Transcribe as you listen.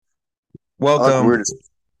I look Welcome, weird as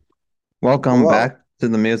welcome hello. back to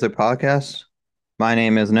the Music Podcast. My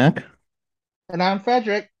name is Nick, And I'm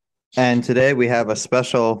Frederick. and today we have a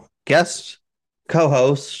special guest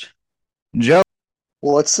co-host, Joe.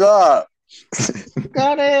 What's up?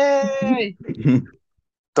 Scotty!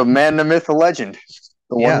 The man, the myth, the legend,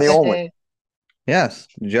 the one, the Yes, only. Hey, yes,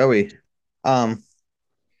 Joey. Um,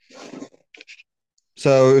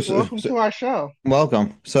 so, so, welcome so- to our show.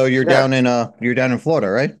 welcome. So Yeah. you're down in Florida,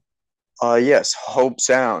 right? Yes. Hope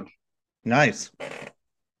Sound. Nice.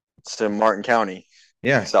 It's in Martin County,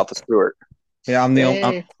 Yeah, south of Stewart. yeah. Hey,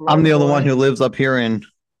 I'm Florida the only one boy. who lives up here in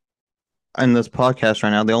this podcast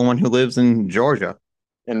right now. The only one who lives in Georgia.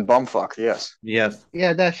 In Bumfuck, yes. Yes.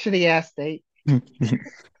 Yeah, that shitty ass state.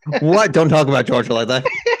 What? Don't talk about Georgia like that.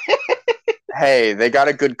 Hey, they got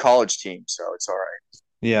a good college team, so it's all right.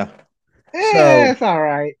 Yeah. Yeah, So it's all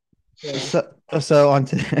right. Yeah. so on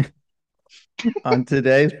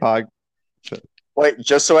today's podcast, Wait,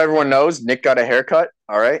 just so everyone knows, Nick got a haircut.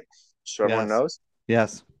 All right. So everyone yes, knows.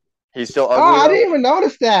 yes. He's still Oh, ugly I though. didn't even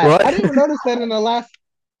notice that. What? I didn't even notice that in the last.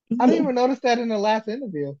 I didn't even notice that in the last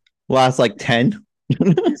interview. Last like 10.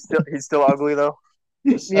 He's still ugly though.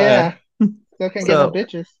 Just Uh, Yeah, still can't get no so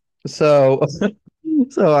bitches. so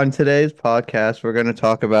so on today's podcast, we're going to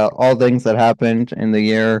talk about all things that happened in the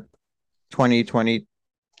year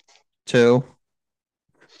 2022.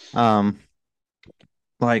 Um,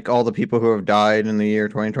 like all the people who have died in the year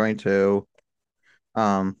 2022.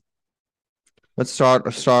 Um, let's start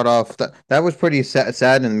off. That was pretty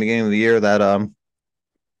sad in the beginning of the year that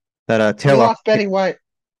We Taylor. lost Betty White.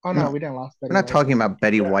 Oh no, No, we didn't lost we're Betty not White. talking about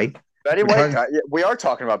Betty yeah. White. Betty We're White. talking. Yeah, we are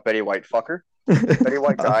talking about Betty White, fucker. Betty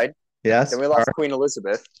White died. Yes. Then we All lost right. Queen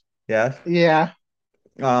Elizabeth. Yes. Yeah.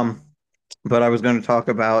 Um, but I was going to talk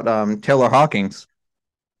about Taylor Hawkings,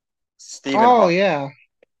 Stephen Oh Hawking. yeah.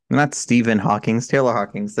 not Stephen Hawkings. Taylor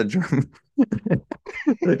Hawkings, the, dr-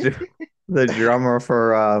 the drummer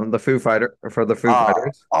for the Foo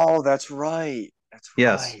Fighters. Oh, that's right. That's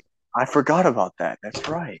Yes. right. I forgot about that. That's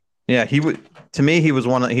right. Yeah. He would. To me, he was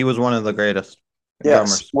one of the greatest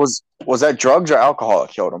Yes. drummers. Was that drugs or alcohol that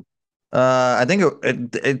killed him? I think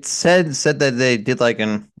it said that they did like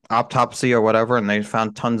an autopsy or whatever, and they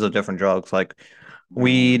found tons of different drugs like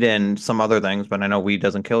weed and some other things. But I know weed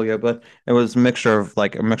doesn't kill you, but it was a mixture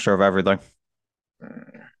of everything.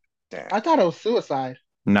 Mm, Damn. I thought it was suicide.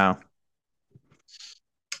 No,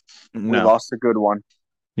 We no, lost a good one.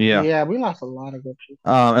 yeah. Yeah, we lost a lot of good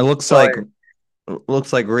people. It Sorry.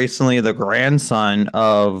 looks like recently the grandson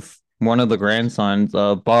of one of the grandsons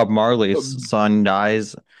of Bob Marley's son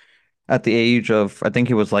dies at the age of I think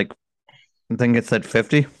it said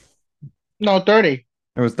 50. No, 30.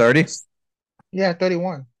 It was 30. Yeah,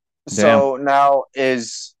 31. Damn. So now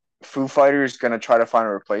is Foo Fighters gonna try to find a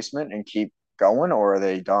replacement and keep going, or are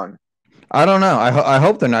they done? I don't know. I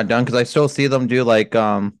hope they're not done because I still see them do I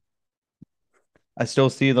still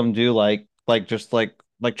see them do just like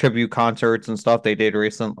tribute concerts and stuff they did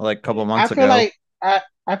like a couple I months feel ago. like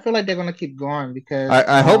I feel like they're gonna keep going because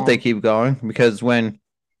I hope they keep going because when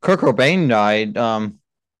Kurt Cobain died, um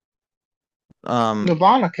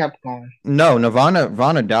Nirvana kept going. no,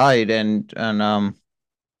 Nirvana died and oh,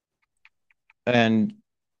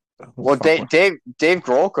 Well, fuck. Dave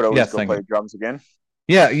Grohl could always Yes, go thank play you. drums again.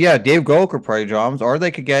 Yeah, Dave Grohl could play drums, or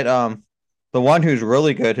they could get the one who's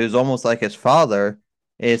really good, who's almost like his father,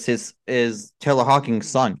 is Taylor Hawkins'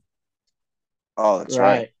 son. Oh, that's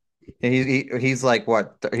right. Right. He's like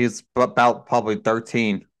what? He's about probably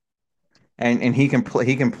 13, and he can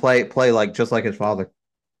play like just like his father.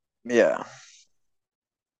 Yeah.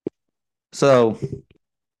 So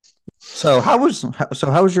how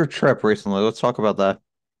was your trip recently? Let's talk about that.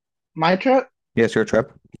 My trip, Yes, your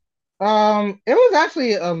trip. it was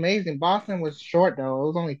actually amazing. Boston was short though. It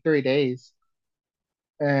was only 3 days.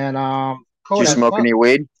 And Did you cold as smoke fuck. any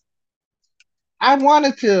weed? I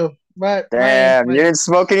wanted to, but my Damn, you my didn't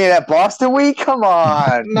smoke any of that Boston weed? Come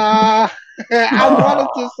on. nah, I wanted to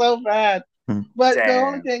Oh, so bad. But the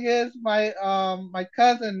only damn. thing is, my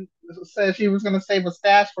cousin said she was gonna save a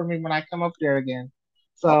stash for me when I come up there again.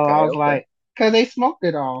 So I Okay, was okay. like, cause they smoked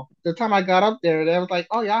it all. The time I got up there, they was like,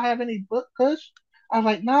 "Oh, y'all have any book kush?" I was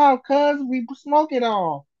like, "No, cuz we smoke it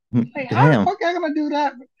all." Like, how the Damn. fuck I gonna do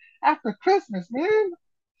that after Christmas, man?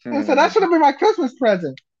 And so that Hmm. should have been my Christmas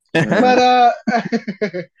present. Hmm. But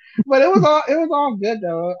but it was all good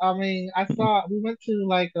though. I mean, I saw we went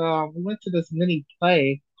to this mini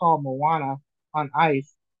play called Moana on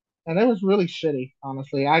ice, and it was really shitty,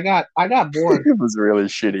 honestly. I got bored. It was really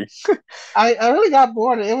shitty. I really got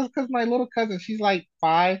bored. It was because my little cousin, she's like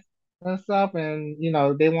 5 and stuff, and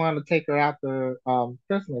they wanted to take her after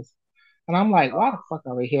Christmas. And I'm like, why the fuck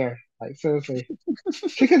are we here? Like seriously,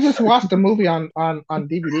 she could just watch the movie on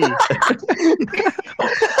DVD.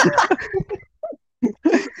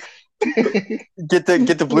 Get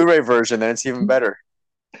the Blu-ray version, then it's even better.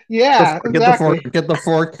 Yeah, exactly. Get the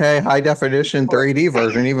 4K high definition 3D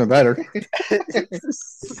version, even better.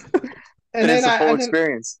 And it's then the I full and then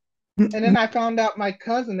experience. and then I found out my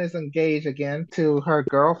cousin is engaged again to her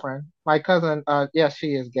girlfriend. My cousin, yes,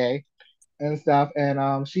 she is gay and stuff,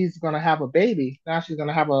 and she's gonna have a baby. Now she's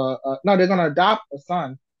gonna have no, they're gonna adopt a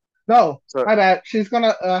son. No, So my bad. She's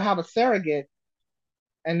gonna have a surrogate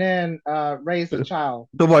and then raise a child.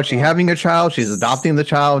 So what? She So, having a child? She's adopting the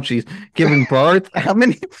child. She's giving birth. How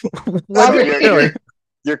many? What I are mean, you doing?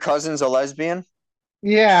 your cousin's a lesbian?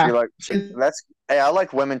 yeah, That's hey, I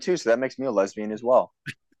like women too, so that makes me a lesbian as well.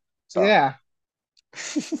 So yeah.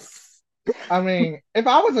 I mean, if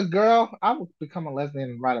I was a girl, I would become a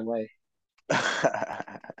lesbian right away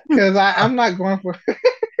because I'm not going for.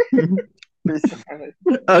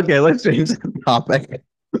 Okay, let's change the topic.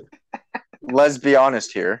 Let's be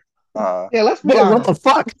honest here. Yeah, let's be What honest. the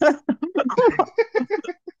fuck?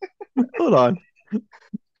 Hold on.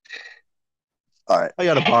 All right. I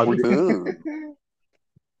gotta pause. Ooh.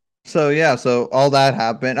 So yeah, so all that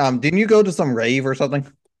happened. Didn't you go to some rave or something?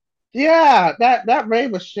 Yeah, that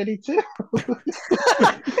rave was shitty too.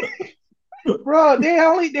 Bro, they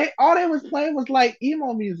all they was playing was like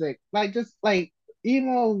emo music, like just like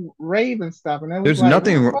emo rave and stuff, and it was There's like, what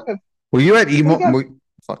the nothing. fuck is Were you at we emo? got?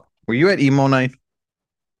 Were you at emo night?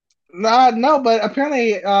 No, but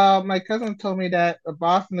apparently, my cousin told me that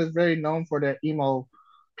Boston is very known for their emo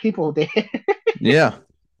people there. Yeah.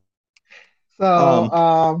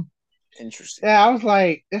 So, Interesting. yeah, I was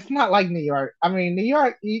like, it's not like New York. I mean, New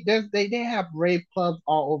York, they have rave clubs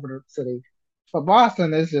all over the city, but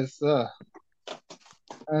Boston is just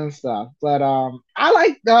and stuff. But I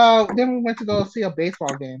like. Then we went to go see a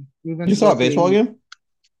baseball game. We went You to saw go a baseball see. game?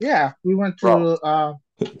 Yeah, we went Bro. to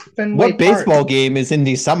Fenway What Park. baseball game is in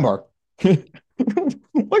December? What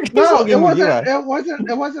No, baseball it game were you wasn't. at? It wasn't.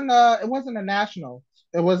 It wasn't. It wasn't a national.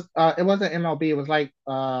 It was. It wasn't MLB. It was like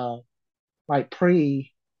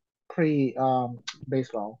pre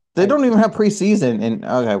baseball. They Like don't even have preseason. And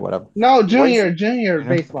okay, whatever. no When's junior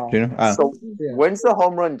baseball. so Yeah. when's the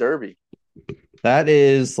home run derby? That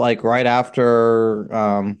is like right after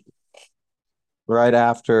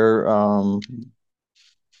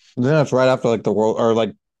then that's right after like the world or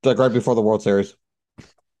like right before the World Series.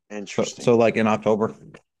 Interesting. So like in October.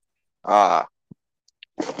 Ah,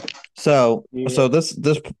 So Yeah. this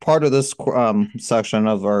part of this section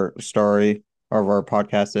of our story of our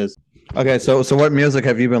podcast is okay. So what music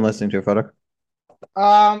have you been listening to, Feder?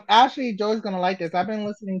 Actually, Joey's gonna like this. I've been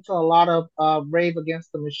listening to a lot of Rave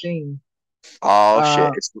Against the Machine. oh shit!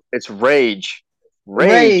 Uh, It's rage,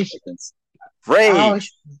 Rage. Oh,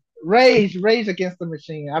 rage. Rage Against the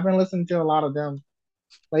Machine. I've been listening to a lot of them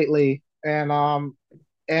lately, and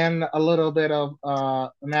a little bit of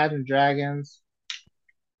Imagine Dragons.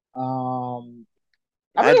 I've been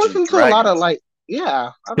Imagine listening to a lot of Dragons. like,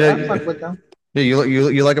 yeah, Yeah, I fuck with them. Yeah,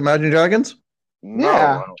 you like Imagine Dragons? No,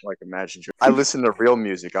 Yeah. I don't like Imagine Dragons. I listen to real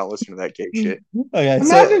music. I don't listen to that gay shit. Okay,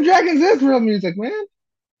 Imagine Dragons is real music, man.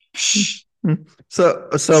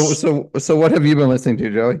 so what have you been listening to,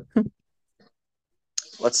 Joey?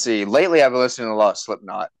 Let's see. Lately, I've been listening to a lot of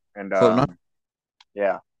Slipknot, and Slipknot?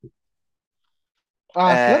 yeah.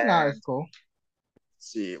 Slipknot And is cool.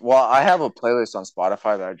 see, well, I have a playlist on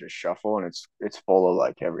Spotify that I just shuffle, and it's full of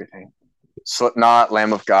like everything. Slipknot,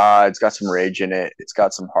 Lamb of God. It's got some rage in it. It's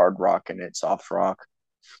got some hard rock in it, soft rock,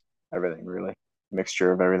 everything really,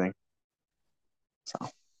 mixture of everything. So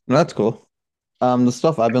That's cool. The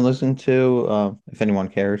stuff I've been listening to, if anyone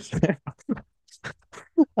cares.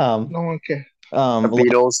 No one cares. the A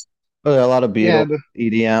Beatles. lot of Yeah, Beatles,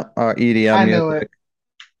 EDM I know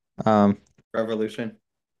music. Revolution.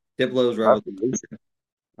 Diplo's Revolution.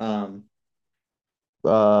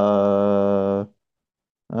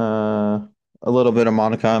 A little bit of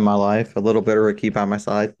Monica in my life, a little bit of Ricky by my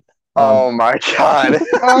side. Oh my god.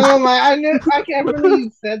 Oh my! I can't believe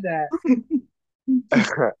you said that.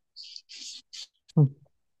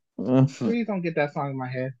 Please don't get that song in my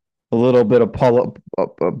head. A little bit of Paula.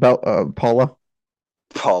 Paula.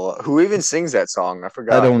 Paula. Who even sings that song? I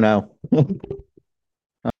forgot. I don't know.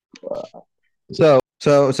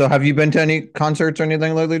 So have you been to any concerts or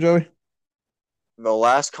anything lately, Joey? The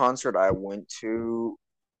last concert I went to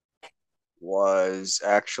was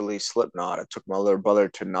actually Slipknot. I took my little brother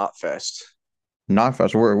to Knotfest.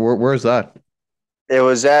 Knotfest. Where's that? It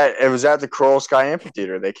was at the Coral Sky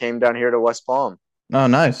Amphitheater. They came down here to West Palm. Oh,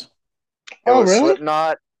 nice. It was really?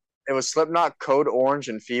 Slipknot. It was Slipknot, Code Orange,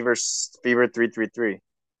 and Fever 333.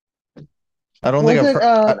 I don't think Was I've it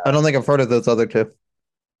heard. I don't think I've heard of those other two.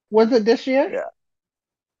 was it this year?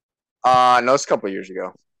 Yeah. No, it's a couple years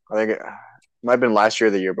ago. I think it might have been last year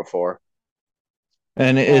or the year before.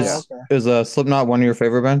 And Oh, Yeah. okay. is Slipknot one of your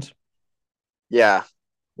favorite bands? Yeah.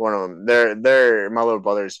 One of them. They're my little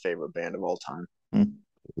brother's favorite band of all time. Hmm.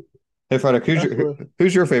 Hey, Frederick, That's what.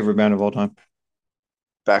 who's your favorite band of all time?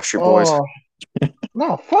 Backstreet Boys. Oh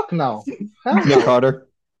no, fuck no, hell Nick no. Carter.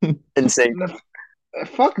 Insane.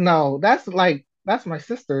 Fuck no. That's my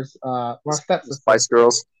sister's my stepsister. Spice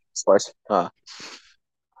Girls. Spice.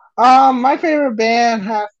 My favorite band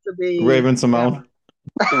has to be Raven damn, Simone.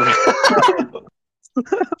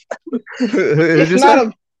 Who'd it's you not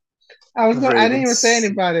say? a I didn't even say Ravens.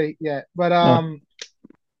 anybody yet. But Oh,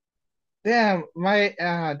 damn, my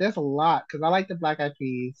there's a lot because I like the Black Eyed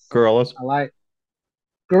Peas. Gorillas. I like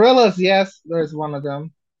Gorillas, yes, there's one of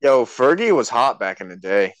them. Yo, Fergie was hot back in the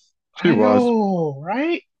day. She I was. know,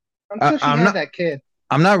 right? Until she I'm had not. that kid.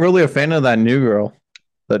 I'm not really a fan of that new girl,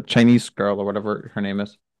 the Chinese girl or whatever her name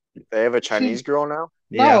is. They have a She Chinese girl now.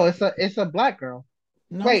 no, Yeah. it's a black girl.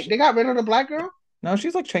 No, Wait, they got rid of the black girl? no,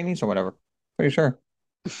 she's like Chinese or whatever. Pretty sure.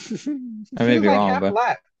 I may She's be like wrong, half but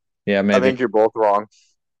black. yeah, I maybe. think you're both wrong.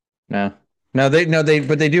 No, but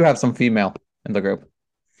they do have some female in the group.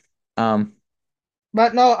 Um,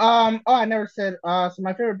 But no, oh, I never said. So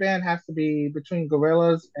my favorite band has to be between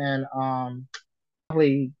Gorillaz and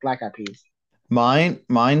probably Black Eyed Peas.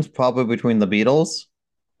 mine's probably between the Beatles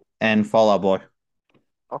and Fall Out Boy.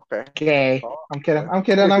 Okay. Gay. Oh, I'm kidding. I'm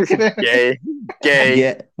kidding. I'm kidding. Gay. Gay.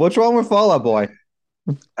 Yeah, what's wrong with Fall Out Boy?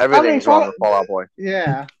 Everything's Fall wrong with Fall Out Boy.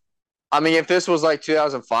 Yeah. I mean, if this was like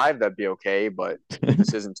 2005, that'd be okay, but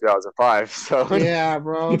this isn't 2005, so Yeah,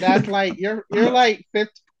 bro. That's like you're like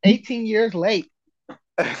 18 years late.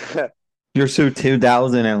 You're so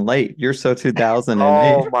 2000 and late. You're so 2008.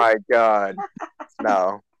 oh my god.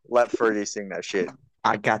 No. Let Fergie sing that shit.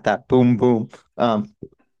 I got that boom boom.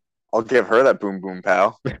 I'll give her that boom boom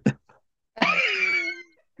pal.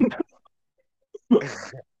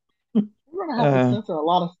 We're gonna have to censor a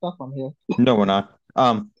lot of stuff on here. No, we're not.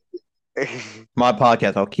 My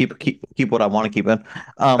podcast. I'll keep what I want to keep in.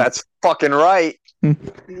 That's fucking right.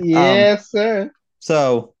 Yes, sir.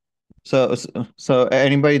 So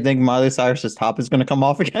anybody think Miley Cyrus's top is gonna come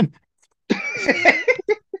off again?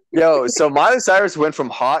 Yo, so Miley Cyrus went from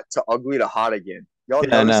hot to ugly to hot again. Y'all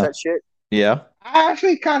Yeah, I notice know. that shit? Yeah. I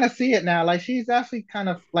actually kind of see it now. Like she's actually kind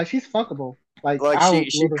of like she's fuckable. Like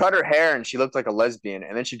She cut her hair and she looked like a lesbian,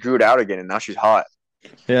 and then she grew it out again, and now she's hot.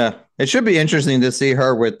 Yeah. It should be interesting to see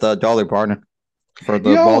her with Dolly Parton for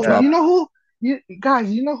the ball drop. You know who? You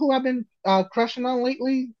know who I've been crushing on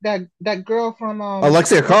lately? That girl from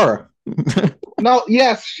Alexia Cara. No,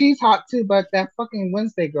 yes, she's hot too, but that fucking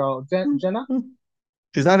Wednesday girl, Jenna.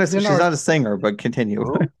 She's not a singer, but continue.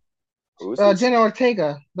 Who's this? Jenna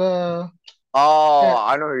Ortega. The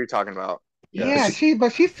I know who you're talking about. yeah,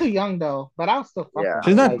 she's too young though. But I'll still fuck her.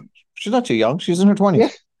 She's not too young. She's in her 20s.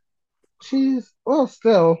 Yes, she's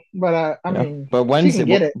still, but I mean, but Wednesday, she can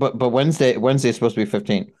get it. but Wednesday's supposed to be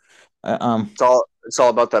 15. It's all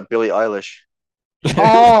about that Billie Eilish.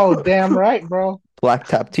 Oh, damn right, bro. Black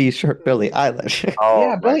top T-shirt, Billie Eilish. Oh,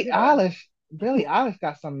 yeah, Billie Eilish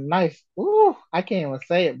got some nice. Ooh, I can't even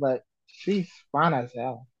say it, but she's fine as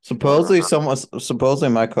hell. Supposedly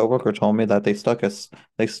my coworker told me that they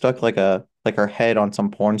stuck like her head on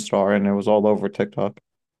some porn star and it was all over TikTok.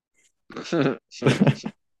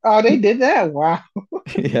 Oh, they did that? Wow.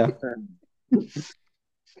 Yeah.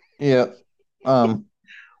 Yeah. Why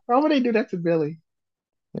would they do that to Billie?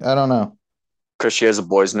 I don't know. Because she has a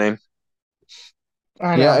boy's name.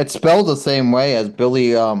 Yeah, it's spelled the same way as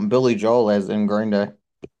Billy Joel as in Green Day.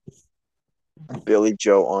 Billy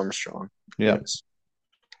Joe Armstrong. Yeah. Yes.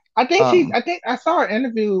 I think I saw an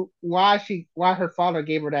interview why her father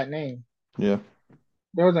gave her that name. Yeah.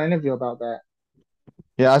 There was an interview about that.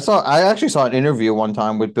 Yeah, I actually saw an interview one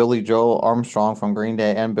time with Billy Joel Armstrong from Green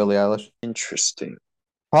Day and Billie Eilish. Interesting.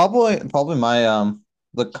 Probably my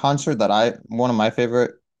the concert that one of my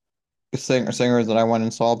favorite singers that I went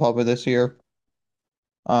and saw probably this year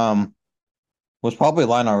was probably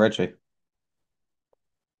Lionel Richie.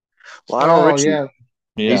 Lionel Richie. Yeah.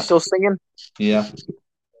 He's still singing? Yeah.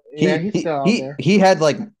 He's still out there. He had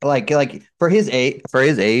like for his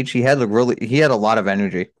age, he had a lot of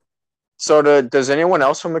energy. So does anyone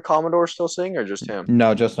else from the Commodore still sing or just him?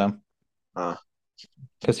 No, just him.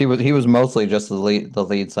 Because he was mostly just the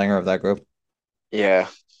lead singer of that group. Yeah.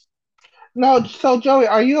 No, so Joey,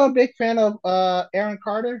 are you a big fan of Aaron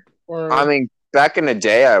Carter? Or I mean, back in the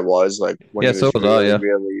day, I was when he was really, really,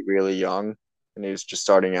 really, really young, and he was just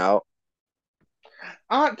starting out.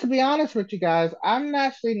 To be honest with you guys, I'm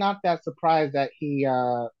actually not that surprised that he,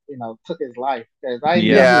 took his life because I knew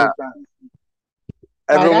Yeah. he Yeah, was gonna.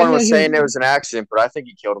 Like I everyone knew was he was. saying it was an accident, but I think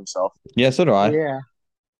he killed himself. Yeah, so do I. Yeah,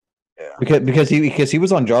 Yeah, Because he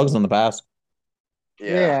was on drugs in the past.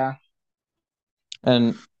 yeah. yeah.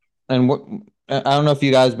 And what I don't know if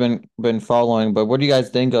you guys been following, but what do you guys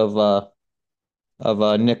think of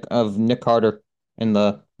Nick Carter and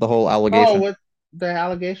the whole Oh, allegation? with the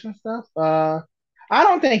allegation stuff. I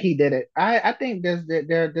don't think he did it. I think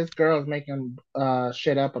this girl is making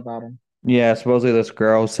shit up about him. Yeah, supposedly this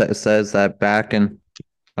girl says that back in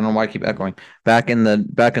I don't know why I keep echoing. Back in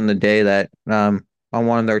the day that on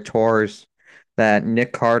one of their tours that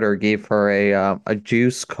Nick Carter gave her a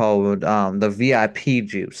juice called the VIP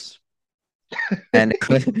juice. And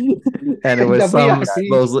and it was The some VIP.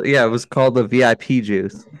 supposedly yeah, it was called the VIP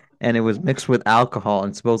juice. And it was mixed with alcohol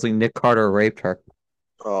and supposedly Nick Carter raped her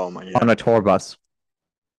Oh my on god. a tour bus.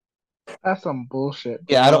 That's some bullshit,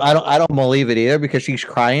 Yeah, bro. I don't believe it either because she's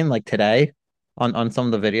crying like today on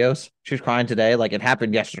some of the videos. She's crying today like it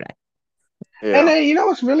happened yesterday. And Yeah, then you know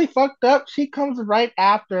what's really fucked up? She comes right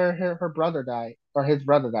after her brother died or his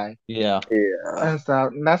brother died. Yeah. yeah, And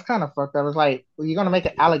so that's kind of fucked up. It's like you're gonna make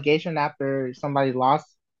an allegation after somebody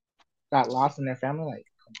got lost in their family, like,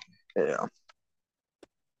 yeah.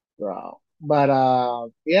 bro.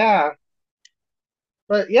 But yeah.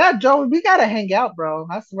 But yeah, Joe, we gotta hang out, bro.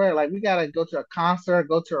 I swear, like we gotta go to a concert,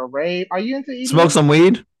 go to a rave. Are you into Smoke EDM? some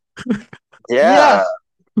weed? Yeah. Yes.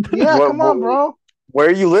 Yeah, What, come what? on, bro. Where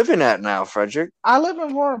are you living at now, Frederick? I live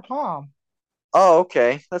in Royal Palm. Oh,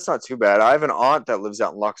 okay. That's not too bad. I have an aunt that lives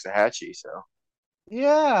out in Loxahatchee, so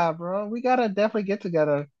Yeah, bro. We gotta definitely get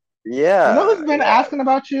together. You know yeah, who's been yeah. asking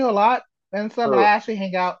about you a lot and stuff, and I Who? actually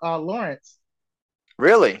hang out, Lawrence.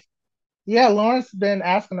 Really? Yeah, Lawrence been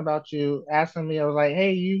asking about you, asking me. I was like,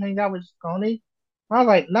 "Hey, you hang out with Coney?" I was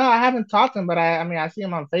like, "No, I haven't talked to him, but I mean, I see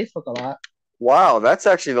him on Facebook a lot." Wow, that's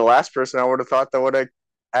actually the last person I would have thought that would have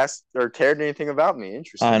asked or cared anything about me. I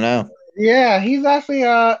Interesting. know. Yeah, he's actually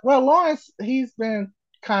well, Lawrence, he's been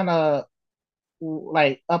kind of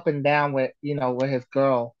like up and down with with his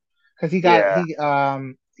girl because Yeah.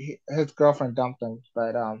 his girlfriend dumped him,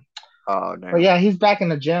 Oh, but damn. yeah, he's back in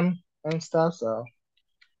the gym and stuff. So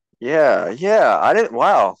Yeah, yeah. I didn't.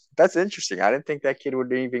 Wow, that's interesting. I didn't think that kid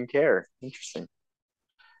would even care. Interesting.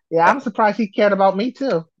 yeah, I'm surprised he cared about me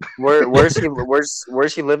too. Where's he?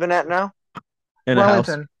 Where's he living at now? In a house.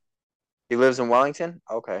 Wellington, He lives in Wellington.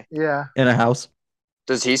 Okay. yeah, In a house.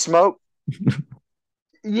 Does he smoke?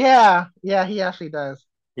 yeah, he actually does.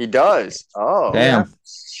 He does. Oh, Yeah, Damn.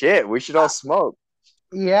 shit. We should all smoke.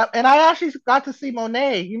 yeah, and I actually got to see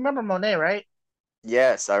Monet. You remember Monet, right?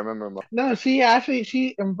 Yes, I remember. No, she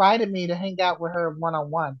invited me to hang out with her one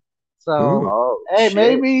on one. So, Ooh. Oh hey,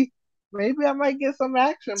 shit. maybe I might get some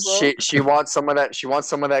action, bro. She wants some of that. She wants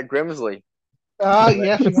some of that Grimsley. Oh Some of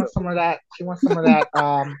yeah, that. she wants some of that. She wants some of that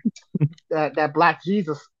that Black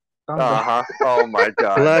Jesus thunder. Uh-huh. Oh my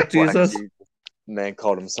god, the Black Black Jesus. Jesus. Man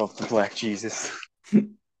called himself the Black Jesus.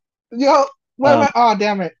 Yo, Um, wait. Oh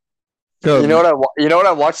damn it. You know so what you know what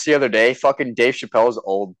I watched the other day? Fucking Dave Chappelle's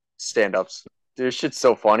old stand-ups. This shit's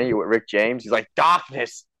so funny with Rick James. He's like,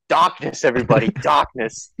 darkness, darkness, everybody,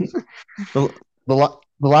 darkness. the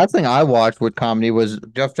last thing I watched with comedy was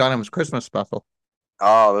Jeff Dunham's Christmas special.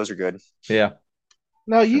 Oh, those are good. Yeah.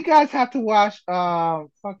 No, you guys have to watch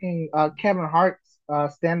fucking Kevin Hart's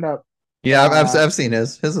stand up. Yeah, I've seen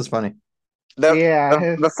his. His is funny. The,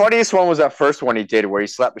 Yeah, the funniest one was that first one he did where he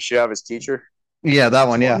slapped the shit out of his teacher. Yeah, that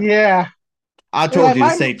one, yeah. yeah. I They're told like you to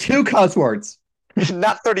my say 2 cuss words.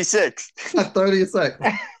 Not 36. At 30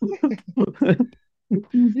 seconds.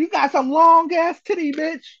 you got some long ass titty,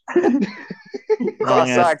 bitch. Long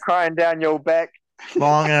ass Cross-eyed crying down your back.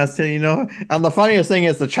 long ass till you know. And the funniest thing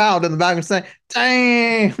is the child in the back saying,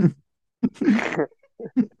 "Damn."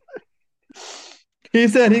 He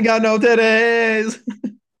said he got no titties.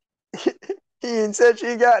 He said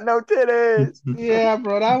she got no titties. Yeah,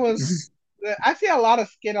 bro, that was. I see a lot of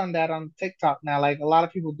skit on that on TikTok now. Like a lot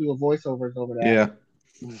of people do a voiceovers over that.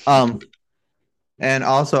 Yeah. And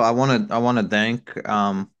also I want to thank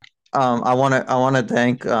I want to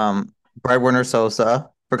thank Brad Winter Sosa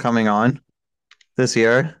for coming on this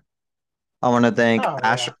year. I want to thank Oh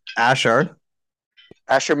yeah. Asher.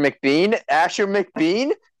 Asher McBean? Asher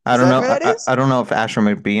McBean? I Is don't that know. who that is? I don't know if Asher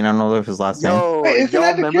McBean. I don't know if his last name. Yo, Wait, isn't y'all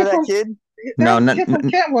that the remember kid that from? kid? No, That's the kid from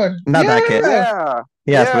Kentwood. not that kid. Yeah. Yeah.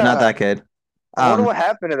 Yes, but not Yeah. that kid. I wonder what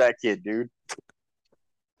happened to that kid, dude.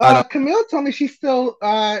 I don't. Camille told me she's still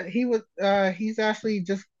he's actually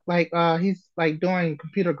just like he's like doing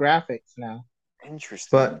computer graphics now. Interesting.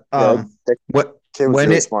 But Yeah, that what kid was when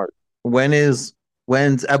really it smart. when is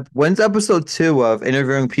when's episode 2 of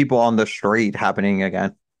interviewing people on the street happening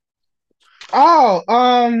again? Oh,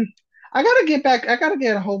 I gotta get back. I gotta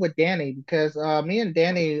get a hold with Danny because me and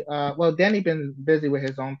Danny, well, Danny been busy with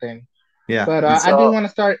his own thing, Yeah. but I do So want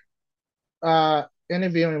to start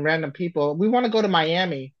interviewing random people. We want to go to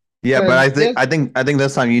Miami Yeah, but because there's I think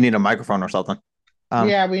this time you need a microphone or something. Um,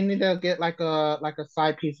 yeah, we need to get like a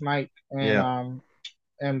side piece mic yeah.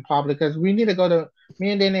 and probably because we need to go to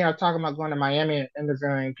me and Danny are talking about going to Miami and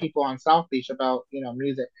interviewing people on South Beach about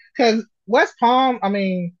music because West Palm. I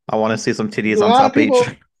mean, I want to see some a titties on lot South of Beach.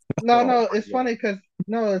 people. No, oh no, my it's god. funny because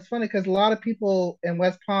no, it's funny because a lot of people in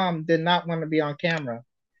West Palm did not want to be on camera.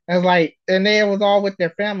 It's like, and they was all with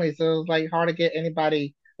their families, so it was like hard to get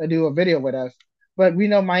anybody to do a video with us. But we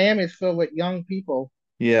know Miami is filled with young people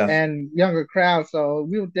Yeah. and younger crowds, so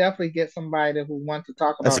we'll definitely get somebody who wants to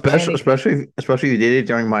talk about anything. Especially if you did it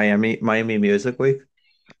during Miami Music Week.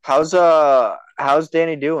 How's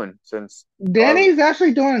Danny doing since Carly? Danny's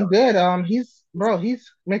actually doing good. He's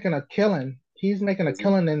making a killing. He's making a Is he?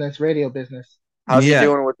 killing in this radio business. How's he Yeah.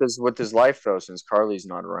 doing with his life though since Carly's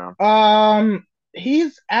not around?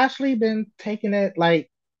 He's actually been taking it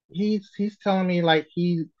like he's telling me like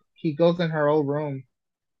he goes in her old room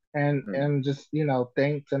Hmm. and just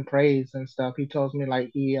thanks and prays and stuff. He tells me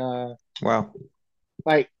Wow.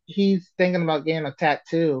 like he's thinking about getting a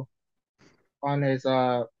tattoo on his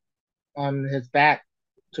back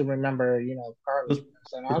to remember This Carly.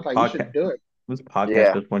 So I this was like, you should podcast do it. this podcast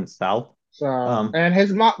Yeah. just went south. So Um, and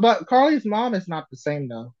his mom, but Carly's mom is not the same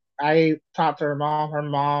though. I talked to her mom. Her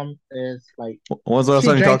mom is like when was the last she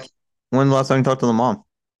time you talked? drinks. When the last time you talked to the mom?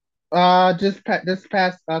 This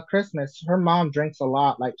past Christmas, her mom drinks a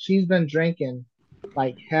lot. Like she's been drinking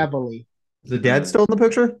like heavily. Is the dad Hmm. still in the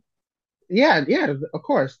picture? Yeah, yeah, of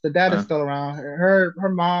course. The dad is Uh, still around. Her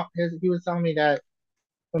mom, he was telling me that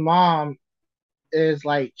the mom is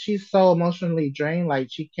like she's so emotionally drained, like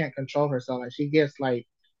she can't control herself. Like she gets like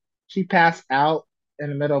she passed out in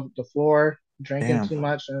the middle of the floor drinking damn. too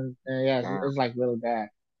much, and yeah, Damn. it's like really bad.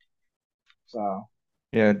 So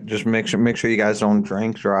Yeah, just make sure you guys don't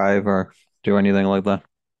drink, drive, or do anything like that.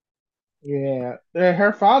 yeah,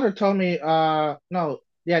 her father told me. No,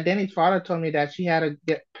 yeah, Danny's father told me that she had to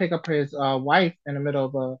get pick up his wife in the middle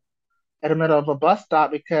of a bus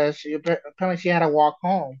stop because apparently she had to walk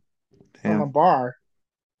home from a Damn. bar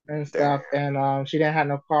and Damn. stuff, and she didn't have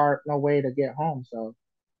no car, no way to get home. So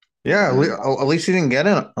Yeah, Hmm. at least you didn't get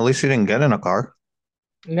in. At least you didn't get in a car.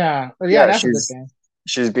 yeah, but yeah, Yeah, that's a good thing.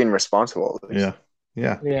 she's being responsible at least. Yeah,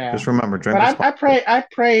 yeah. Yeah, Just remember, drink but responsibly. I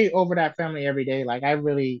pray over that family every day. Like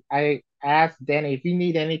I ask Danny if you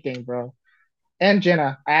need anything, bro. And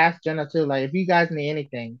Jenna, I asked Jenna too. Like, if you guys need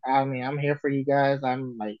anything, I mean, I'm here for you guys.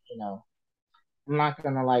 I'm like, I'm not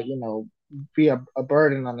gonna like, be a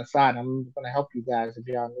burden on the side. I'm gonna help you guys if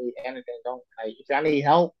y'all need anything. Don't like if y'all need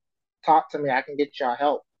help, talk to me. I can get y'all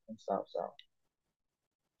help and stuff. So,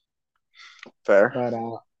 Fair. but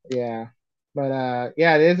yeah, but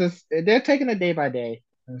yeah, they're taking it day by day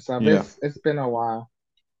and stuff. Yeah, It's been a while.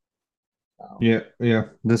 So. yeah, yeah.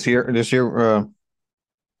 This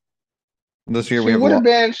year we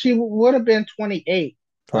have She would have been 28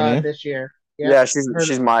 20. this year. Yep. Yeah, she's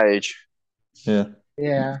Her my age. Yeah.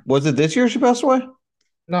 yeah. Was it this year she passed away?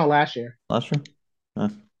 No, last year. Last year? Yeah.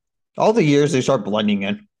 All the years they start blending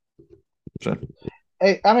in. So,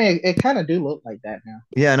 I mean, it kind of do look like that now.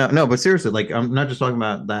 yeah, no, but seriously, like I'm not just talking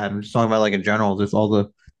about that. I'm just talking about like in general, just all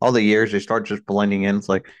the years they start just blending in. It's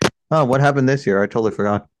like, oh, what happened this year? I totally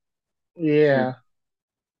forgot. Hmm. Yeah.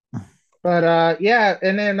 But yeah,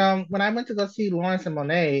 and then when I went to go see Lawrence and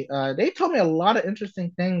Monet, they told me a lot of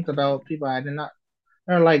interesting things about people I did not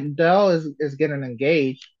or like Dell is getting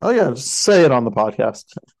engaged. Oh yeah, say it on the podcast.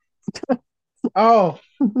 Oh,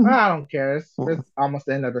 I don't care. It's almost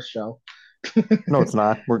the end of the show. No, it's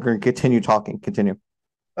not. We're going to continue talking. Continue.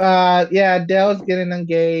 Yeah, Dell's getting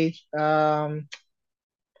engaged. Oh,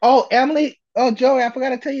 Emily. Oh, Joey, I forgot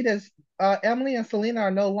to tell you this. Emily and Selena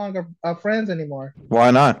are no longer friends anymore.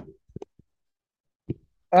 Why not?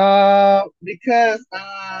 Because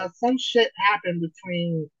some shit happened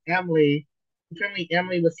between Emily. Apparently,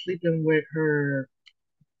 Emily was sleeping with her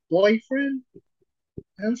boyfriend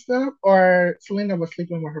and stuff, or Selena was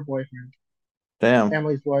sleeping with her boyfriend, Damn.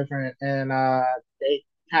 Emily's boyfriend, and they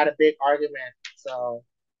had a big argument. So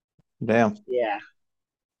Damn. yeah.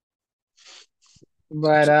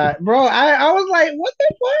 But bro, I was like, what the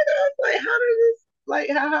fuck? I was like,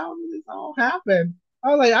 how did this all happen? I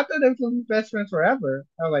was like, I thought they were supposed to be best friends forever.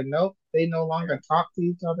 I was like, nope, they no Yeah, longer talk to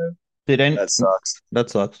each other. Did any that sucks. That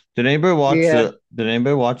sucks. Did anybody watch Yeah.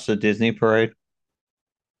 the Disney parade?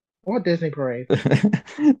 What Disney parade?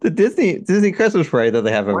 The Disney Christmas parade that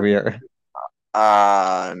they have What? every year.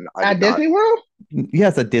 I At did not. Disney World?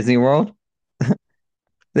 Yes, at Disney World.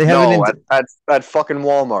 They have it No, in. at fucking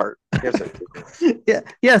Walmart. Yes, it Yeah,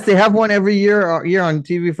 yes, they have one every year on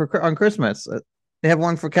TV on Christmas. They have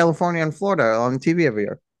one for California and Florida on TV every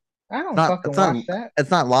year. I It's don't not. fucking It's not. watch that.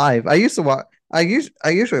 It's not live. I used to watch. I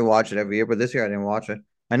usually watch it every year, but this year I didn't watch it.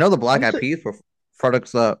 I know the Black I'm Eyed too. Peas,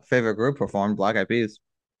 Frederick's favorite group, performed Black Eyed Peas.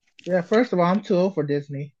 Yeah, first of all, I'm too old for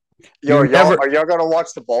Disney. Yo, You never. are y'all gonna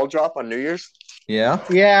watch the ball drop on New Year's? Yeah.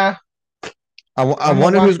 Yeah, I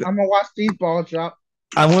wonder who's. I'm gonna watch these balls drop.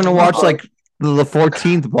 I want to And watch Uh, like the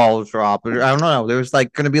 14th ball drop. I don't know. There's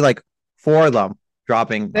like going to be like four of them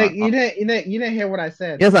dropping. Hey, you didn't hear what I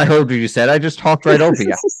said. Yes, I heard what you said. I just talked right over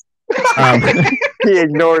you. Um, he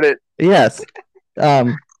ignored it. yes.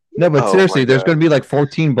 No, but Oh my seriously, there's god. going to be like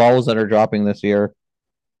 14 balls that are dropping this year.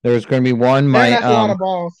 There's going to be one. Man, that's a lot of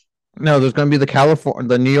balls. No, there's going to be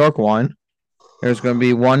the New York one. There's going to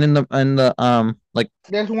be one in the like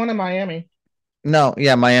There's one in Miami. no,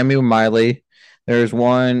 yeah, Miami with Miley. There's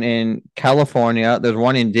one in California. There's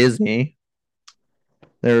one in Disney.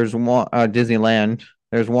 There's one Disneyland.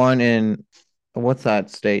 There's one in what's that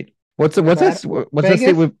state? What's that? What's that state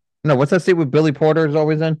Vegas? with? No, what's that state with Billy Porter is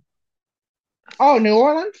always in? Oh, New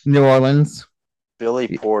Orleans? New Orleans. Billy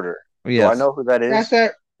Porter. Do I Yes. know who that That's is?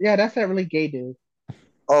 that. Yeah, that's that really gay dude.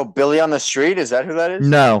 Oh, Billy on the Street? Is that who that is?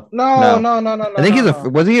 No. No, No. no, no, no, no, I think no, he's a no.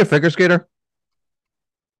 was he a figure skater?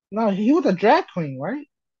 No, he was a drag queen, right?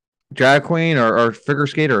 Drag queen or figure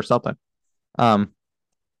skater or something. Um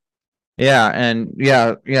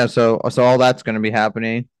yeah, so all that's gonna be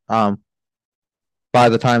happening. By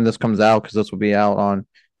the time this comes out, because this will be out on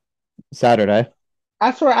Saturday.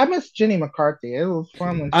 I swear, I miss Jenny McCarthy. It was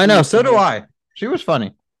fun when I she know, used so to do make- I. She was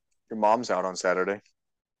funny. Your mom's out on Saturday.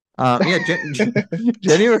 Yeah,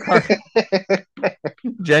 Jenny McCarthy.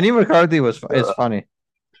 Jenny McCarthy is funny.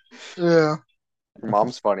 Yeah. Your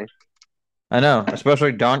mom's funny. I know,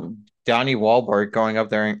 especially Donnie Wahlberg going up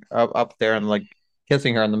there and like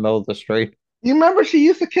kissing her in the middle of the street. You remember she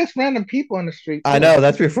used to kiss random people in the street I too. know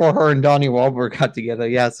that's before her and Donnie Wahlberg got together.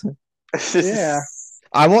 Yes, Yeah.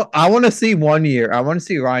 I want to see one year. I want to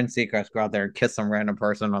see Ryan Seacrest go out there and kiss some random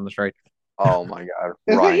person on the street. Oh my god.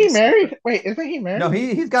 Isn't he Ryan. married? Wait, isn't he married? No,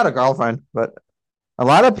 he's got a girlfriend, but a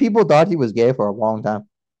lot of people thought he was gay for a long time.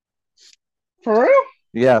 For real?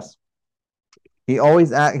 Yes, he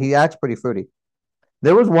acts pretty fruity.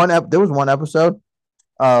 There was one episode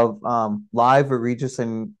of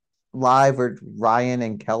Live with Ryan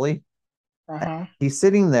and Kelly. Uh-huh. He's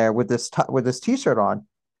sitting there with this t-shirt on,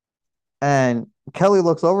 and Kelly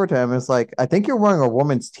looks over to him and is like, "I think you're wearing a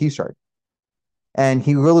woman's t-shirt," and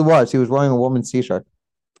he really was. He was wearing a woman's t-shirt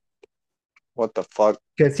What the fuck?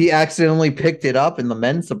 because he accidentally picked it up in the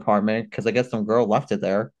men's department because I guess some girl left it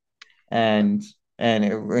there, and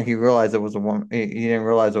he realized it was a woman. He didn't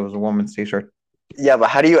realize it was a woman's t-shirt. Yeah, but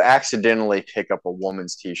how do you accidentally pick up a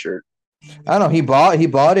woman's t-shirt? I don't know. He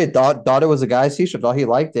bought it. Thought it was a guy's t-shirt. Thought he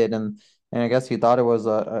liked it, and I guess he thought it was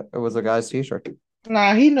a guy's t-shirt.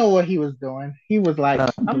 Nah, he knew what he was doing. He was like,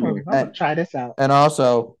 Uh, I'm gonna try this out. And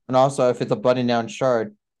also, if it's a button-down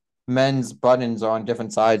shirt, men's buttons are on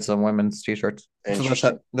different sides than women's t-shirts. So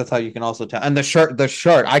Interesting. that's how you can also tell. And the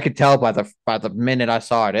shirt, I could tell by the minute I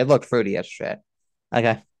saw it. It looked fruity as shit.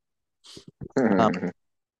 Okay.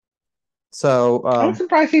 So I'm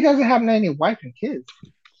surprised he doesn't have any wife and kids.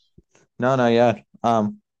 no, yeah.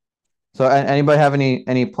 So anybody have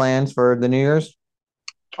any plans for the New Year's?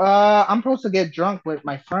 I'm supposed to get drunk with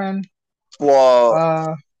my friend.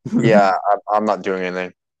 Well, yeah, I'm not doing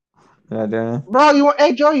anything. Yeah, Bro,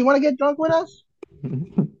 hey Joe, you want to get drunk with us?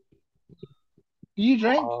 Do you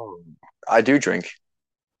drink? I do drink.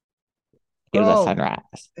 Here's Bro, a sunrise.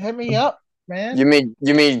 hit me up, man. You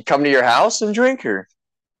mean come to your house and drink, or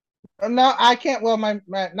No, I can't. Well, my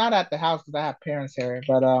not at the house because I have parents here,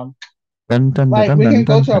 but Dun, dun, like dun, we dun, can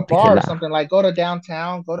go dun, to a dun, bar or tequila. something. Like go to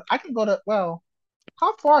downtown. I can go to. Well,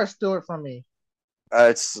 how far is Stewart from me?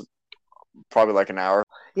 it's probably like an hour.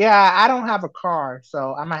 Yeah, I don't have a car,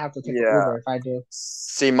 so I might have to take an Yeah. Uber if I do.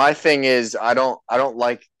 See, my thing is I don't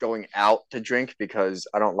like going out to drink because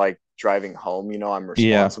I don't like driving home. You know, I'm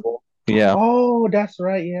Yeah. responsible. Yeah, Oh, that's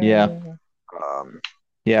right. Yeah. Yeah. Um,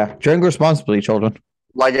 yeah. Drink responsibly, children.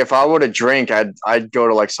 like if I were to drink, I'd go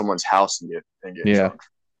to like someone's house and get Yeah. drunk.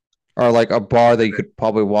 Or like a bar that you could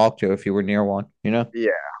probably walk to if you were near one. You know,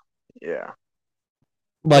 Yeah. Yeah.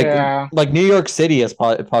 like New York City is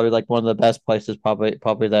probably like one of the best places probably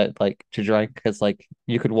that like to drink because like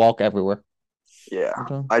you could walk everywhere. Yeah.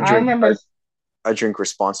 Okay. I I drink remember. I drink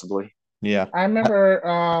responsibly. Yeah, I remember.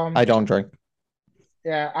 I don't drink.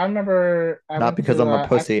 Yeah, I remember I Not went because to I'm a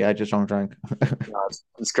pussy. I just don't drink. No,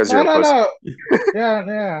 it's because no, you're a no, pussy. no. Yeah,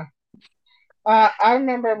 yeah. I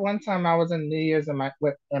remember one time I was in New Year's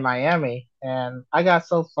in Miami, and I got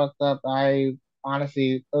so fucked up. I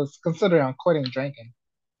honestly was considering on quitting drinking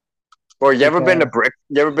Or you ever been to because Brick?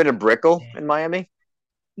 You ever been to Brickell in Miami?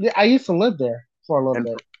 yeah, I used to live there for a little And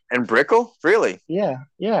bit. and Brickell, really? Yeah,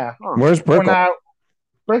 yeah. Huh. Where's When Brickell? I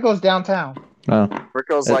Brickell's downtown. Oh.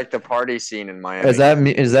 Brickell's Is, like the party scene in is Miami. that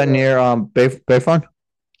Yeah, near Bayfront?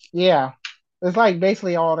 yeah. It's like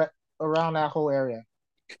basically all that around that whole area.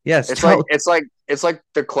 Yes. It's like it's like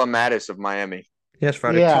the clematis of Miami. Yes,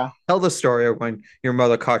 Friday. Yeah. Tell the story of when your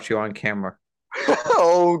mother caught you on camera.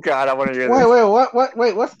 Oh God, I want to hear Wait, this.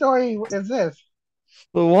 wait, what story is this?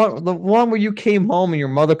 The one where you came home and your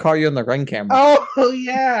mother caught you on the ring camera. Oh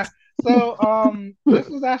yeah. So this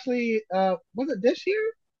was actually was it this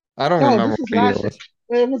year? I don't No, remember this was what year it last year.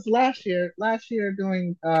 was. It was last year. Last year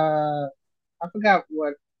doing I forgot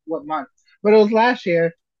what month, but it was last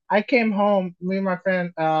year. I came home, me and my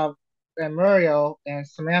friend and Muriel and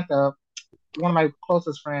Samantha, one of my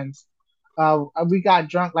closest friends. We got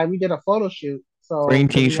drunk, like we did a photo shoot. So Green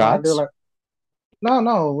because tea we want to do shots. like no,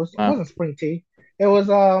 it Oh. wasn't spring tea. It was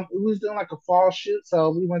we was doing like a fall shoot, so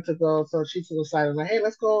we went to go. So she decided was like, hey,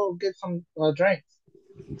 let's go get some drinks.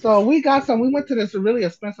 So we got some. We went to this really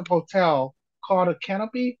expensive hotel called a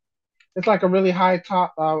Canopy. It's like a really high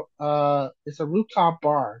top. It's a rooftop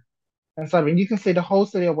bar and stuff, and you can see the whole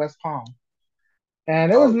city of West Palm.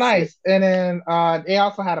 And it was Oh shit. nice. And then they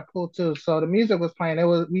also had a pool too. So the music was playing. It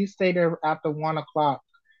was we stayed there after 1 o'clock.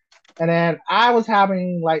 And then I was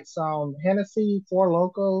having like some Hennessy, Four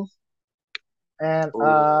Locos, and Ooh,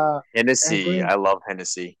 and Hennessy. green I love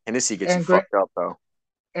Hennessy. Hennessy gets you and green fucked up though.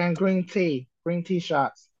 and green tea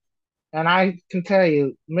shots. And I can tell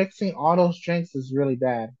you, mixing all those drinks is really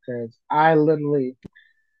bad because I literally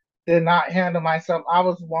did not handle myself. I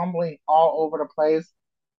was wobbling all over the place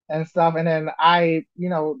and stuff. And then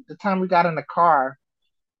the time we got in the car,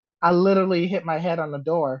 I literally hit my head on the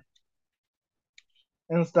door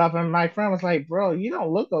and stuff. And my friend was like, "Bro, you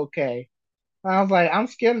don't look okay." And I was like, "I'm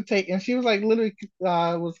scared to take." And she was like, literally,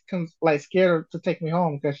 like scared to take me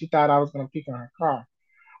home because she thought I was gonna puke in her car.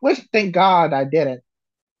 Which, thank God, I didn't.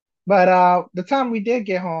 But the time we did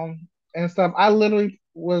get home and stuff, I literally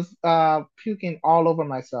was puking all over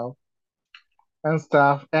myself and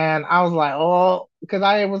stuff. And I was like, oh, because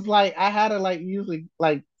I was like, I had to like usually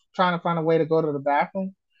like trying to find a way to go to the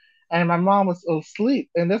bathroom. And my mom was asleep,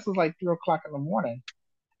 and this was like 3 o'clock in the morning.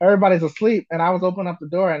 Everybody's asleep, and I was opening up the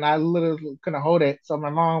door, and I literally couldn't hold it. So my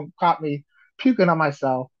mom caught me puking on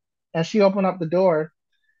myself, and she opened up the door,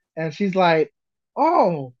 and she's like,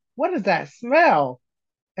 "Oh, what is that smell?"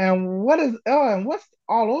 And what's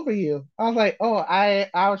all over you? I was like, oh, I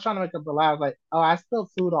was trying to make up the lie. I was like, oh, I spilled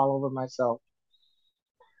food all over myself.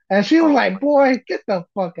 And she was Oh like, boy, get the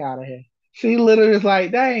fuck out of here. She literally was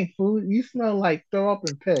like, that ain't food. You smell like throw up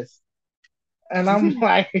and piss. And I'm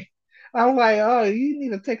my. like, I'm like, oh, you need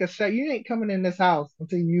to take a shot. You ain't coming in this house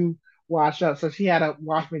until you wash up. So she had to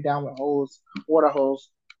wash me down with water hose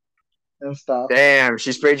and stuff. Damn,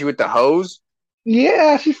 she sprayed you with the hose?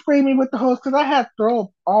 Yeah, she sprayed me with the hose because I had throw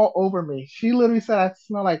up all over me. She literally said I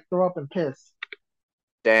smell like throw up and piss.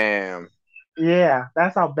 Damn. Yeah,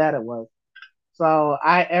 that's how bad it was. So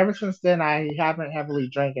I ever since then I haven't heavily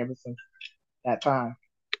drank ever since that time.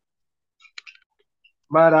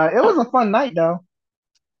 But it was a fun night though.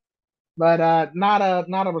 But not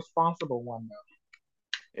a responsible one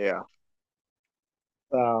Yeah.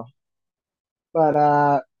 though. So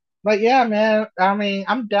but yeah, man. I mean,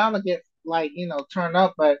 I'm down to get like turned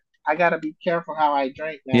up, but I gotta be careful how I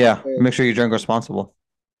drink now, Yeah. cause Make sure you drink responsible.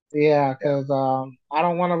 yeah, Yeah. cause I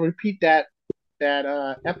don't want to repeat that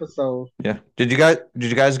episode. Yeah. Did you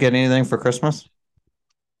guys get anything for Christmas?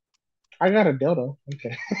 I got a dildo.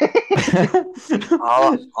 Okay.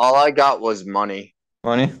 All I got was money.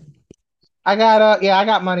 Money? I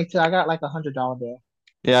got money too. I got like $100 bill.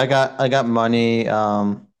 Yeah, I got money.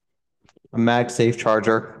 A MagSafe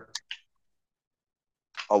charger.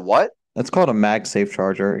 A what? It's called a MagSafe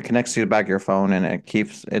charger. It connects to the back of your phone and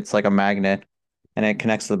it's like a magnet and it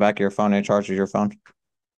connects to the back of your phone and it charges your phone.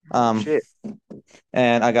 Um, Shit.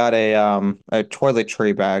 and I got a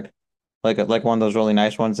toiletry bag, like one of those really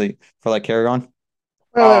nice ones for like carry on. Wait,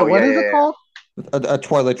 Oh what yeah, is it yeah, called? A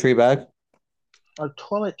toiletry bag. A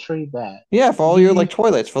toiletry bag. Yeah, for all your You, like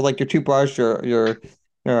toilets, for like your toothbrush, your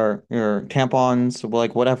tampons,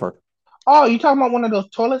 like whatever. oh, you talking about one of those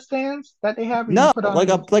toilet stands that they have where you No, put on like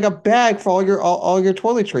your a bag for all your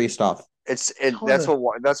toiletry stuff.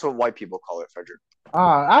 Toilet. That's what white people call it, Frederick.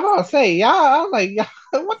 I'm gonna say, yeah. I was like, yeah,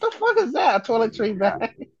 what the fuck is that? A toiletry Yeah.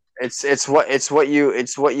 bag? It's what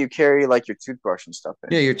you carry like your toothbrush and stuff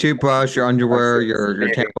Yeah, in. your toothbrush, your underwear, your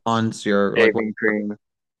Shaving, tampons, your like shaving cream.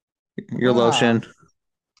 your Wow. lotion.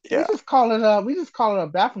 We Yeah. just call it a we just call it a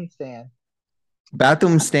bathroom stand.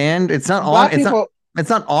 Bathroom stand. It's not on. Black people. It's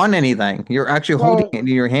not on anything. You're actually holding Well, it in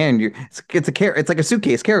your hand. It's a It's like a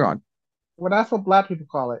suitcase carry on. well, that's what black people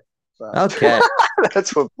call it. So Okay.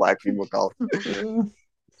 That's what black people call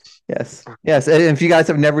Yes. Yes. And if you guys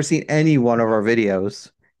have never seen any one of our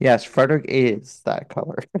videos, yes, Frederick is that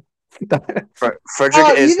color. it.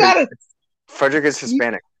 oh, you gotta Frederick is you,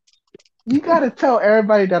 Hispanic. you gotta tell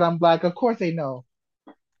everybody that I'm black. Of course they know.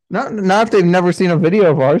 Not if they've never seen a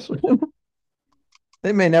video of ours.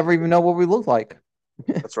 They may never even know what we look like.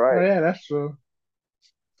 That's Oh right. yeah, that's true.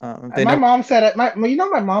 They And my never. mom said it. My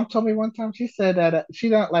mom told me one time. She said that she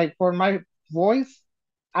don't like for my voice.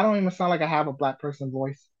 I don't even sound like I have a black person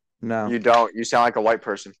voice. No. You don't. You sound like a white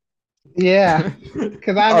person. Yeah,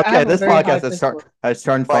 because I Okay, have a this very high podcast pitch voice. has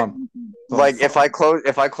turned Like from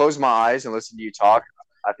if I close my eyes and listen to you talk,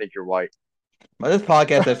 I think you're white. this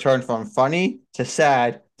podcast has turned from funny to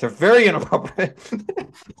sad to very inappropriate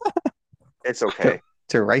It's okay.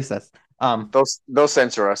 to racist. They'll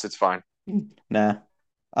censor us. It's fine. Nah.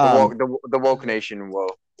 The woke nation will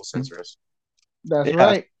censor us. That's Yeah.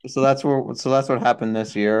 right. So that's what happened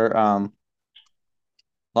this year. A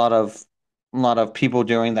lot of people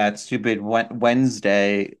doing that stupid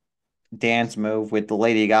Wednesday dance move with the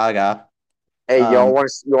Lady Gaga. Hey, y'all want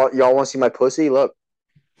to see my pussy? Look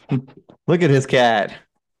Look at his cat. at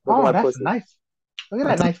Oh, my that's pussy. nice. Look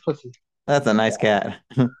at that nice pussy. That's a nice cat.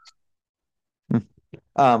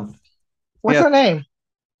 What's Yeah. her name?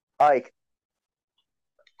 Ike.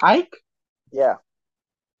 Ike? Yeah.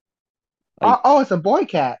 Ike. Oh, it's a boy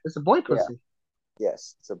cat. It's a boy pussy.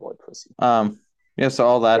 Yes, it's a boy pussy. Yeah. So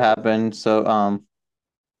all that happened. So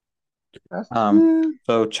That's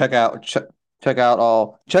so check out.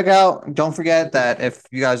 Don't forget that if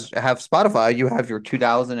you guys have Spotify, you have your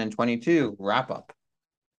 2022 wrap up.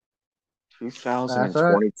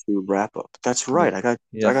 2022 wrap up. That's right. I got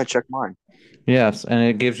to check mine. Yes, and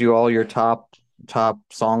it gives you all your top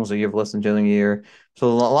songs that you've listened to in the year. So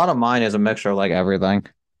a lot of mine is a mixture of like everything,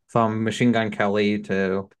 from Machine Gun Kelly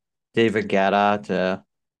to David Guetta to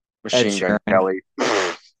Machine Gun Kelly.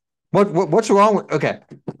 What's wrong with okay,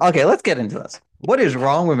 let's get into this. What is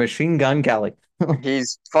wrong with Machine Gun Kelly?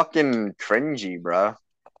 He's fucking cringy, bro.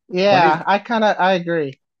 Yeah, I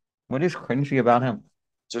agree. What is cringy about him?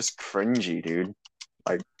 Just cringy, dude.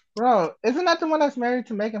 Bro, isn't that the one that's married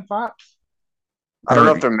to Megan Fox? I don't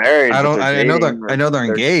know if they're married. I but don't. they're I know dating I know they're or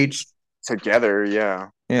engaged. together. Yeah.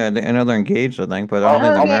 Yeah, I know they're engaged. I think, but I I don't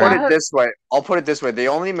think heard they're that- married. I'll put it this way. The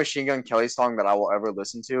only Machine Gun Kelly song that I will ever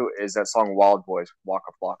listen to is that song "Wild Boys"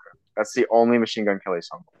 Waka Flocka. That's the only Machine Gun Kelly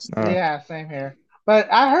song. Yeah, same here. But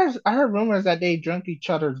I heard rumors that they drank each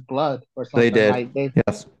other's blood or something. They did. Like they,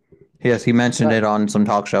 Yes, he mentioned it on some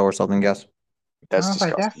talk show or something. Yes, That's I was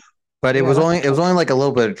like, disgusting. but it Yeah, was that's only like a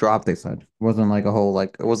little bit of drop. They said it wasn't like a whole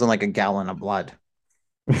it wasn't like a gallon of blood.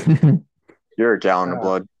 You're a gallon of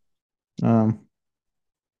blood.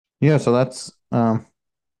 Yeah. So that's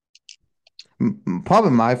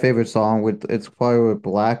probably my favorite song. It's probably with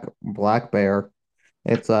Black Bear.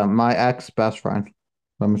 It's My Ex Best Friend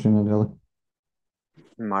by Machine Gun Kelly.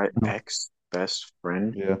 My ex best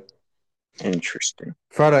friend. Yeah. Interesting.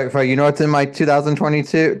 Fred, you know what's in my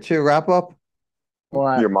 2022 wrap up?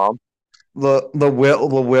 What? Your mom. The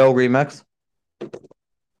Will remix.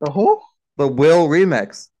 The who? The Will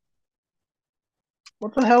remix.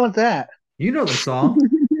 What the hell is that? You know the song.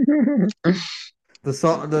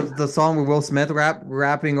 The song with Will Smith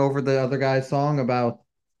rapping over the other guy's song about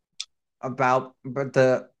but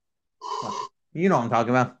the you know what I'm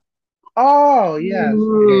talking about. Oh yes.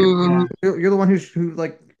 Okay, You're the one who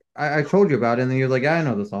like I told you about it, and then you're like, yeah, I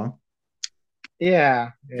know the song.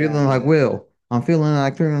 yeah. Feeling like Will. I'm feeling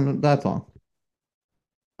like that song.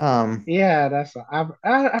 Yeah, that song.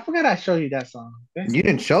 I forgot I showed you that song. You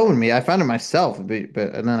didn't show me. I found it myself, but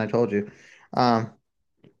and then I told you.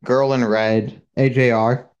 Girl in Red,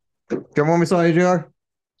 AJR. Do you remember when we saw AJR?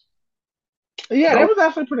 Yeah, that was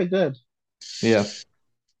actually pretty good. Yeah.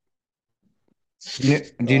 Do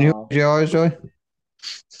you know who AJR is, Joey?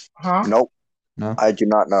 Huh? Nope. No. I do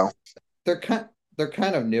not know. They're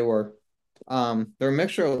kind of newer. They're a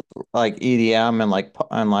mixture of like EDM and like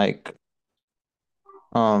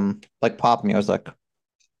pop music.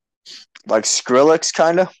 Like Skrillex,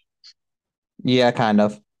 kind of. Yeah, kind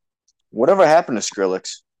of. Whatever happened to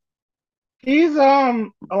Skrillex? He's a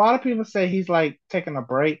lot of people say he's like taking a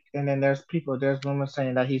break, and then there's rumors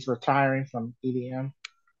saying that he's retiring from EDM.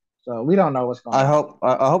 So we don't know what's going on.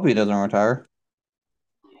 I hope he doesn't retire.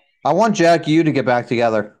 I want Jack U to get back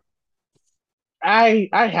together. I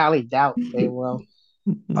highly doubt they will.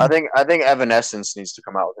 I think Evanescence needs to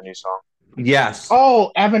come out with a new song. Yes.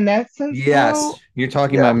 Oh, Evanescence. Yes. Bro? You're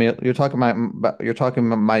talking Yeah. about me. You're talking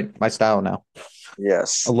about my style now.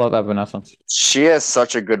 Yes, I love Evanescence. she has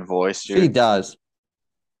such a good voice, She dude. does.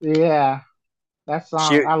 Yeah, that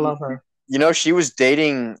song. She, I love her. she was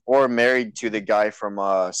dating or married to the guy from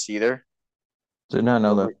Seether, Did not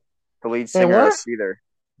know that. the lead They singer of were? Seether.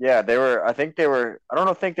 Yeah, they were. I think they were. I don't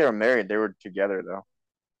know. Think they were married. They were together though.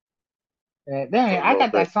 Yeah, For dang, a I little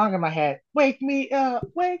got bit. that song in my head. Wake Wait, me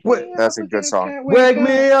That's up a good again, song. can't wake wake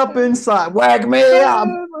me up inside. Wake me up. up.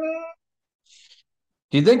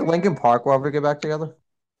 Do you think Linkin Park will ever get back together?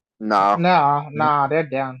 Nah, Nah, they're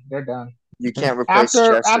done. They're done. you can't replace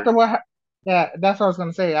After Chester. what? Yeah, that's what I was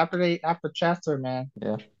gonna say. After Chester, man.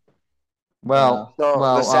 Yeah. Yeah. So the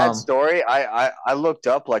Well, sad story, I looked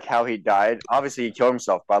up like how he died. Obviously, he killed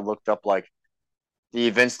himself, but I looked up like the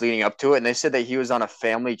events leading up to it, and they said that he was on a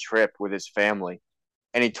family trip with his family,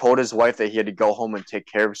 and he told his wife that he had to go home and take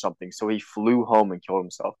care of something, so he flew home and killed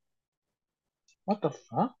himself What the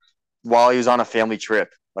fuck? while he was on a family trip.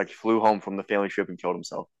 Like flew home from the family trip and killed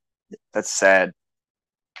himself. That's sad.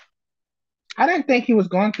 I didn't think he was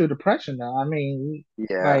going through depression though. I mean,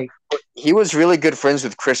 Yeah, like, he was really good friends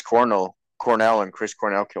with Chris Cornell, and Chris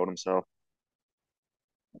Cornell killed himself.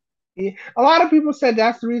 a lot of people said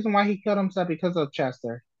that's the reason why he killed himself because of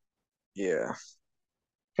Chester. Yeah,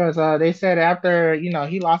 Because they said after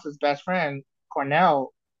he lost his best friend,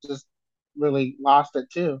 Cornell just really lost it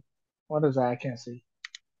too. What is that? I can't see.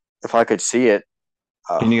 if I could see it.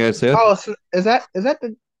 can you guys see it? Oh, so is that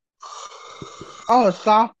the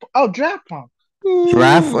soft? Oh, Draft Punk.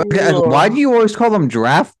 Draft. Why do you always call them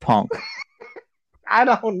Draft Punk? I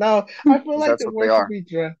don't know. I feel 'Cause like that's the what they word should are. be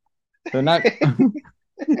draft. They're not.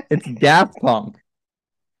 It's Daft Punk.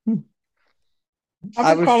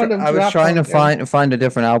 I've been calling them I was Draft trying to Punk. find a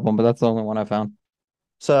different album, but that's the only one I found.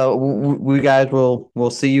 So we guys will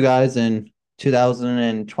see you guys in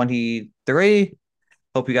 2023.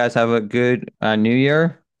 Hope you guys have a good New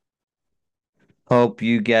Year. Hope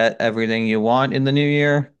you get everything you want in the new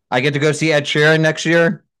year. I get to go see Ed Sheeran next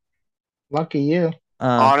year. Lucky you.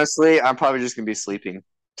 Honestly, I'm probably just gonna be sleeping.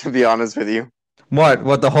 To be honest with you.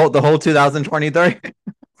 What the whole 2023?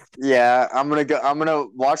 Yeah, I'm gonna go. I'm gonna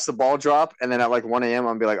watch the ball drop, and then at like 1 a.m.,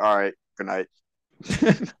 I'm gonna be like, all right, good night.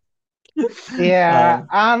 Yeah,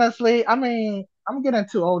 honestly, I mean, I'm getting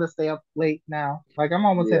too old to stay up late now. Like I'm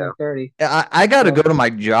almost Yeah, hitting 30. I gotta go So to my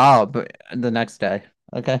job the next day.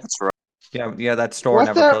 Okay. that's right. Yeah, that store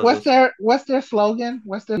never closes. what's their slogan?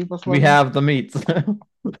 What's their people We slogan? have the meats.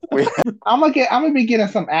 We I'm gonna be getting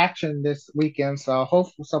some action this weekend, so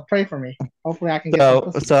pray for me. Hopefully I can get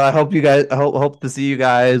some pussy. So I hope you guys I hope to see you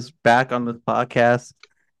guys back on this podcast.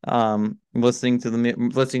 Listening to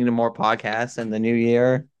more podcasts in the new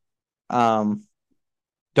year.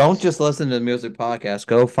 Don't just listen to the music podcast.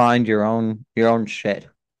 Go find your own shit.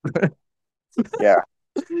 yeah,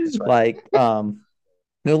 that's right. Like go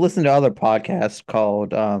listen to other podcasts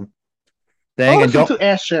called Go dang and listen don't to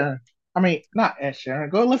Ed Sheeran. I mean, not Ed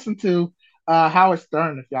Sheeran. Go listen to Howard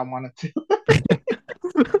Stern if y'all wanted to.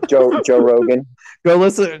 Joe Rogan. go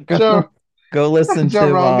listen Joe go listen Joe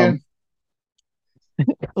to Rogan. Who's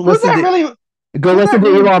listen that to really? go Who's listen that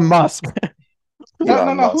to really? Elon Musk. No, no,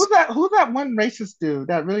 Elon no. Musk. Who's that one racist dude?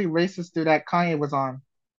 That really racist dude that Kanye was on?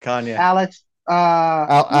 Kanye. Alex. Who's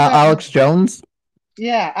that? Alex Jones.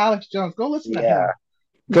 Yeah, Alex Jones. Go listen to Yeah, him. that's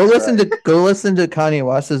right. Go listen to Kanye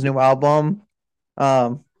West's new album.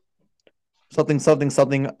 Um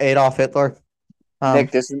something Adolf Hitler.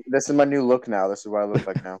 Nick, this is my new look now. This is what I look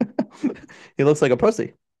like now. He looks like a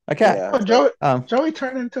pussy. Okay. Yeah, Oh, so- Joey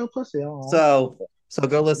turned into a pussy. Oh. So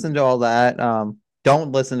go listen to all that.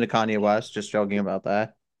 Don't listen to Kanye West. Just joking about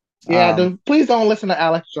that. Yeah, dude, please don't listen to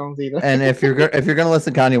Alex Jones either. And if you're gonna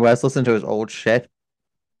listen to Kanye West, listen to his old shit.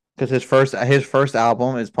 Because his first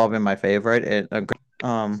album is probably my favorite.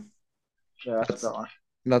 Yeah,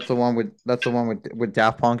 that's the one with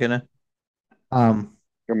Daft Punk in it.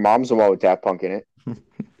 Your mom's the one with Daft Punk in it.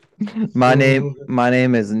 My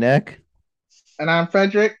name is Nick, and I'm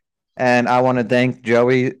Frederick. and I want to thank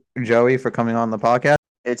Joey for coming on the podcast.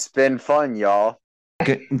 It's been fun, y'all.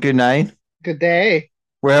 Good night. Good day.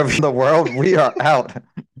 Wherever in the world, we are out.